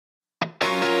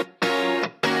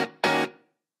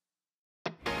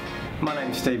My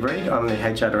name's Steve Reid, I'm the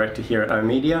HR Director here at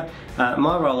oOh!media.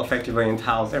 My role effectively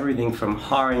entails everything from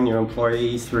hiring new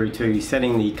employees through to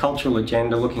setting the cultural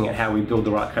agenda, looking at how we build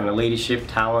the right kind of leadership,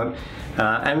 talent,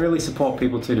 and really support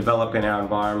people to develop in our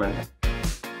environment.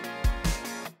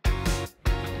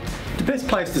 The best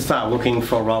place to start looking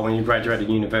for a role when you graduate at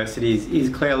university is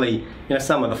clearly,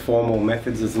 some of the formal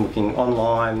methods is looking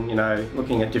online,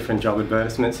 looking at different job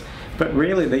advertisements. But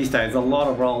really these days a lot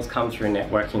of roles come through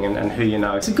networking and who you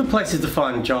know. It's a good places to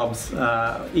find jobs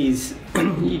is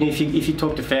if you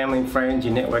talk to family and friends,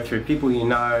 you network through people you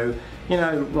know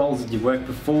roles that you've worked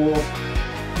before.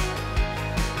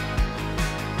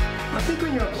 I think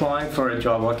when you're applying for a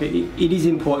job, it is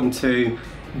important to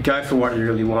go for what you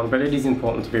really want, but it is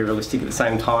important to be realistic at the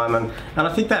same time, and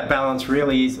I think that balance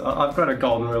really is, I've got a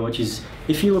golden rule, which is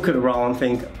if you look at a role and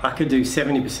think I could do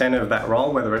 70% of that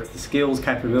role, whether it's the skills,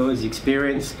 capabilities,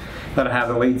 experience that I have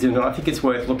the leads in, I think it's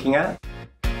worth looking at.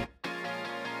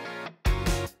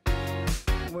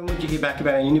 When would you hear back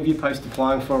about an interview post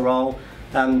applying for a role?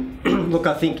 Look,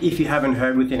 I think if you haven't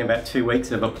heard within about 2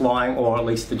 weeks of applying, or at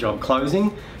least the job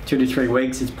closing, 2 to 3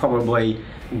 weeks, it's probably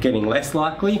getting less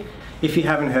likely. If you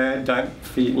haven't heard, don't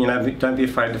be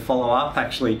afraid to follow up.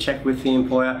 Actually check with the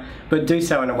employer, but do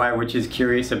so in a way which is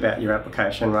curious about your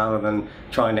application rather than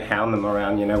trying to hound them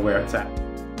around, where it's at.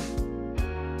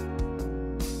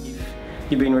 If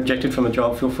you've been rejected from a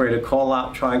job, feel free to call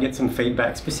up, try and get some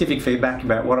feedback, specific feedback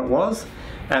about what it was,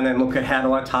 and then look at how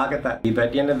do I target that. But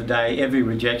at the end of the day, every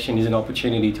rejection is an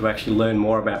opportunity to actually learn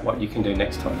more about what you can do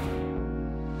next time.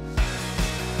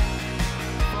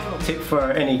 Tip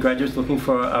for any graduates looking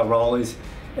for a role is,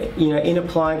 in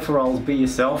applying for roles, be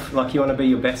yourself. Like, you want to be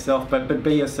your best self, but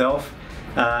be yourself,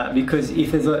 because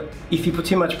if you put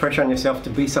too much pressure on yourself to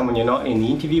be someone you're not in the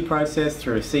interview process,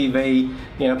 through a CV,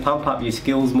 pump up your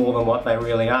skills more than what they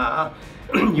really are,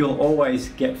 you'll always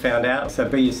get found out. So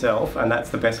be yourself, and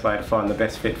that's the best way to find the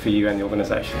best fit for you and the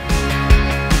organisation.